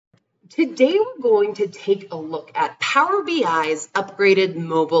Today we're going to take a look at Power BI's upgraded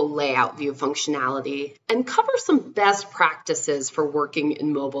mobile layout view functionality and cover some best practices for working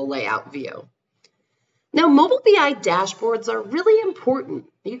in mobile layout view. Now, mobile BI dashboards are really important.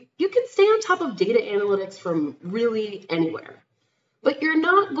 You can stay on top of data analytics from really anywhere, but you're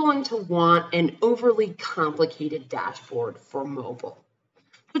not going to want an overly complicated dashboard for mobile.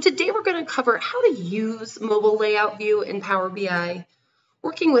 So today we're going to cover how to use mobile layout view in Power BI,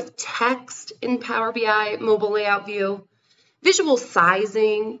 working with text in Power BI mobile layout view, visual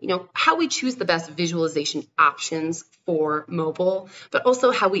sizing, how we choose the best visualization options for mobile, but also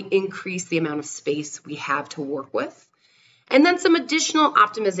how we increase the amount of space we have to work with, and then some additional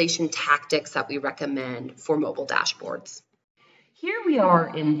optimization tactics that we recommend for mobile dashboards. Here we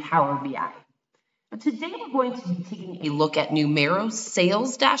are in Power BI. Today we're going to be taking a look at Numerro's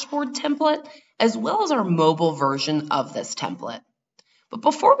sales dashboard template, as well as our mobile version of this template. But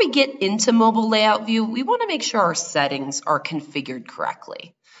before we get into mobile layout view, we want to make sure our settings are configured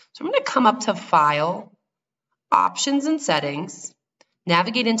correctly. So I'm going to come up to File, Options and Settings,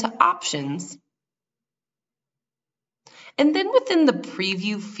 navigate into Options, and then within the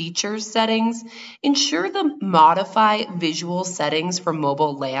Preview Features settings, ensure the Modify Visual Settings for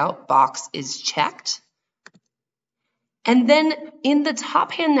Mobile Layout box is checked. And then in the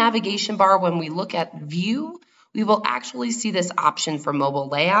top-hand navigation bar, when we look at View, we will actually see this option for mobile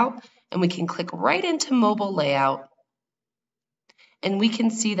layout, and we can click right into mobile layout, and we can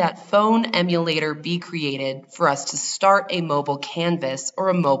see that phone emulator be created for us to start a mobile canvas or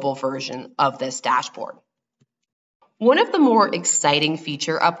a mobile version of this dashboard. One of the more exciting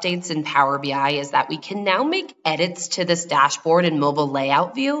feature updates in Power BI is that we can now make edits to this dashboard in mobile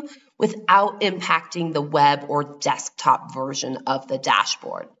layout view without impacting the web or desktop version of the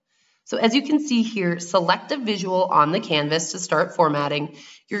dashboard. So as you can see here, select a visual on the canvas to start formatting.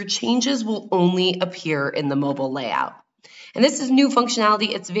 Your changes will only appear in the mobile layout. And this is new functionality.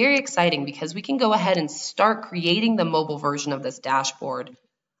 It's very exciting because we can go ahead and start creating the mobile version of this dashboard.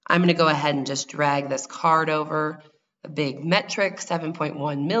 I'm going to go ahead and just drag this card over, a big metric,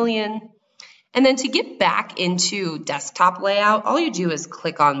 7.1 million. And then to get back into desktop layout, all you do is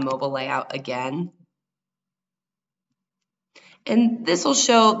click on mobile layout again. And this will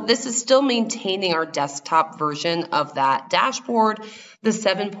show this is still maintaining our desktop version of that dashboard. The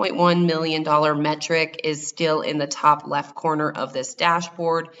 $7.1 million metric is still in the top left corner of this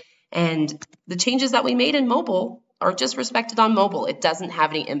dashboard. And the changes that we made in mobile are just respected on mobile. It doesn't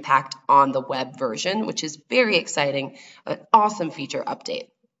have any impact on the web version, which is very exciting, an awesome feature update.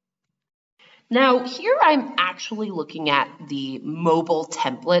 Now, here I'm actually looking at the mobile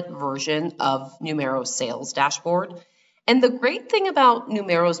template version of Numerro's sales dashboard. And the great thing about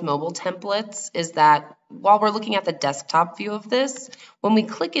Numerro's mobile templates is that while we're looking at the desktop view of this, when we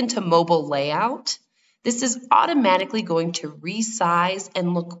click into mobile layout, this is automatically going to resize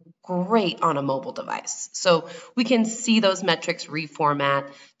and look great on a mobile device. So we can see those metrics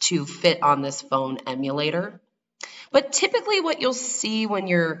reformat to fit on this phone emulator. But typically what you'll see when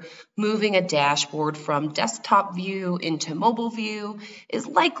you're moving a dashboard from desktop view into mobile view is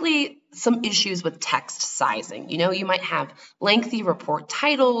likely some issues with text sizing. You might have lengthy report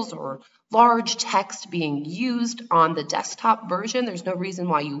titles or large text being used on the desktop version. There's no reason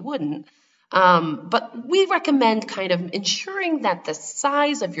why you wouldn't. But we recommend kind of ensuring that the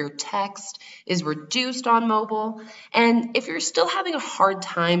size of your text is reduced on mobile. And if you're still having a hard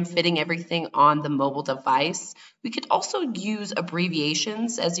time fitting everything on the mobile device, we could also use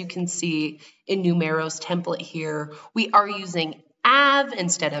abbreviations. As you can see in Numerro's template here, we are using AV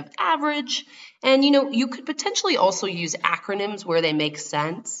instead of average. And you could potentially also use acronyms where they make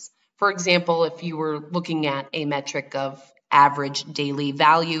sense. For example, if you were looking at a metric of average daily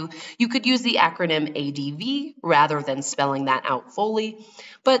value, you could use the acronym ADV rather than spelling that out fully.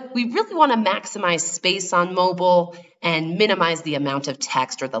 But we really want to maximize space on mobile and minimize the amount of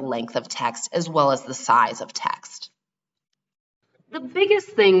text or the length of text as well as the size of text. The biggest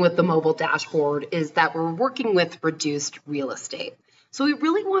thing with the mobile dashboard is that we're working with reduced real estate. So we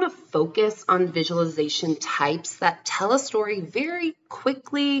really want to focus on visualization types that tell a story very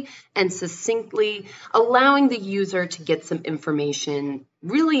quickly and succinctly, allowing the user to get some information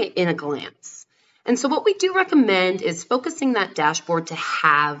really in a glance. And so what we do recommend is focusing that dashboard to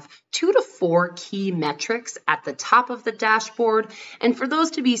have 2 to 4 key metrics at the top of the dashboard, and for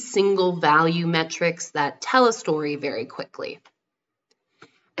those to be single value metrics that tell a story very quickly.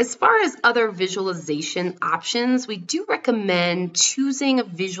 As far as other visualization options, we do recommend choosing a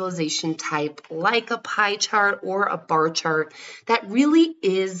visualization type like a pie chart or a bar chart that really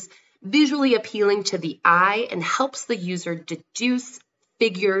is visually appealing to the eye and helps the user deduce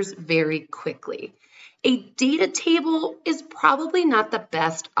figures very quickly. A data table is probably not the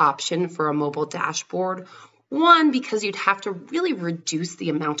best option for a mobile dashboard. One, because you'd have to really reduce the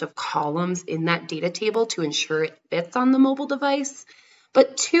amount of columns in that data table to ensure it fits on the mobile device.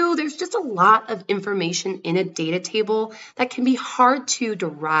 But two, there's just a lot of information in a data table that can be hard to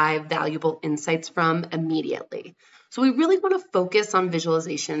derive valuable insights from immediately. So we really want to focus on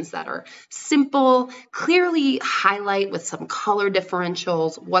visualizations that are simple, clearly highlight with some color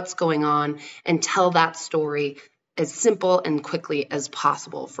differentials what's going on, and tell that story as simple and quickly as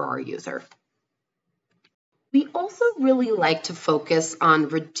possible for our user. We also really like to focus on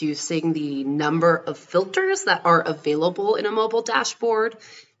reducing the number of filters that are available in a mobile dashboard.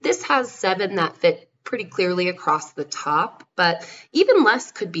 This has 7 that fit pretty clearly across the top, but even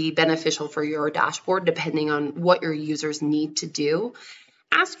less could be beneficial for your dashboard depending on what your users need to do.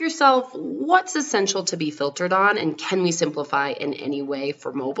 Ask yourself what's essential to be filtered on, and can we simplify in any way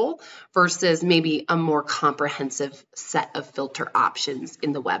for mobile versus maybe a more comprehensive set of filter options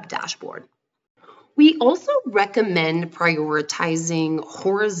in the web dashboard. We also recommend prioritizing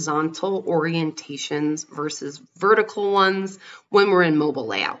horizontal orientations versus vertical ones when we're in mobile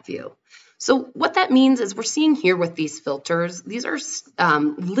layout view. So what that means is we're seeing here with these filters, these are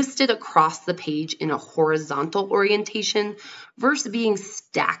listed across the page in a horizontal orientation versus being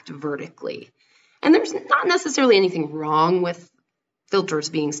stacked vertically. And there's not necessarily anything wrong with filters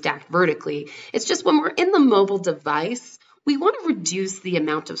being stacked vertically. It's just when we're in the mobile device, we want to reduce the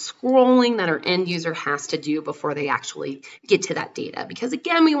amount of scrolling that our end user has to do before they actually get to that data. Because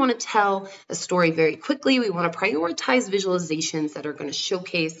again, we want to tell a story very quickly. We want to prioritize visualizations that are going to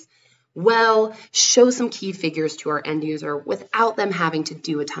showcase well, show some key figures to our end user without them having to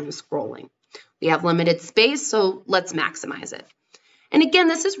do a ton of scrolling. We have limited space, so let's maximize it. And again,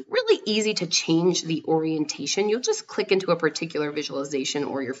 this is really easy to change the orientation. You'll just click into a particular visualization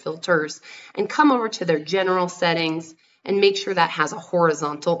or your filters and come over to their general settings and make sure that has a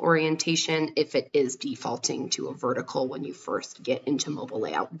horizontal orientation if it is defaulting to a vertical when you first get into mobile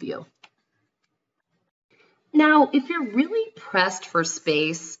layout view. Now, if you're really pressed for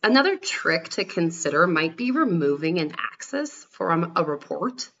space, another trick to consider might be removing an axis from a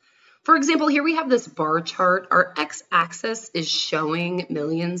report. For example, here we have this bar chart. Our x-axis is showing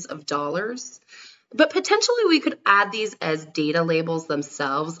millions of dollars, but potentially we could add these as data labels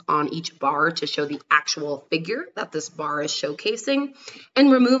themselves on each bar to show the actual figure that this bar is showcasing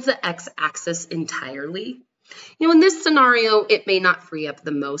and remove the x-axis entirely. In this scenario, it may not free up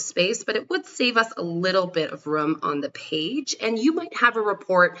the most space, but it would save us a little bit of room on the page. And you might have a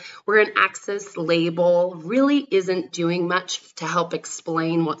report where an axis label really isn't doing much to help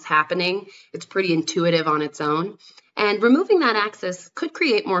explain what's happening. It's pretty intuitive on its own. And removing that axis could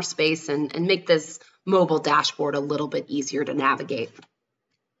create more space and make this mobile dashboard a little bit easier to navigate.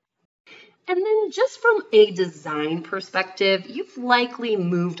 And then just from a design perspective, you've likely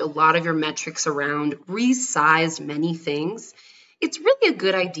moved a lot of your metrics around, resized many things. It's really a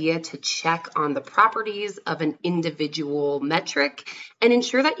good idea to check on the properties of an individual metric and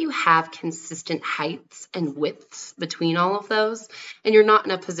ensure that you have consistent heights and widths between all of those. And you're not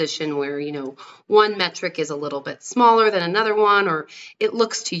in a position where, one metric is a little bit smaller than another one, or it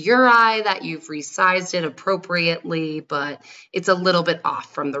looks to your eye that you've resized it appropriately, but it's a little bit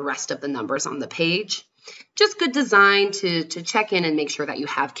off from the rest of the numbers on the page. Just good design to check in and make sure that you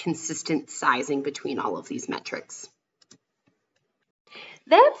have consistent sizing between all of these metrics.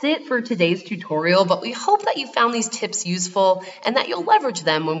 That's it for today's tutorial, but we hope that you found these tips useful and that you'll leverage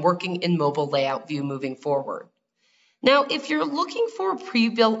them when working in mobile layout view moving forward. Now, if you're looking for a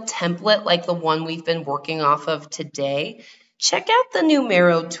pre-built template like the one we've been working off of today, check out the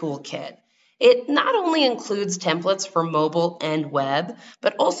Numerro Toolkit. It not only includes templates for mobile and web,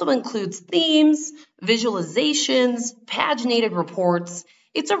 but also includes themes, visualizations, paginated reports.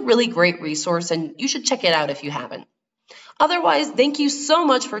 It's a really great resource and you should check it out if you haven't. Otherwise, thank you so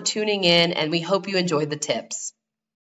much for tuning in, and we hope you enjoyed the tips.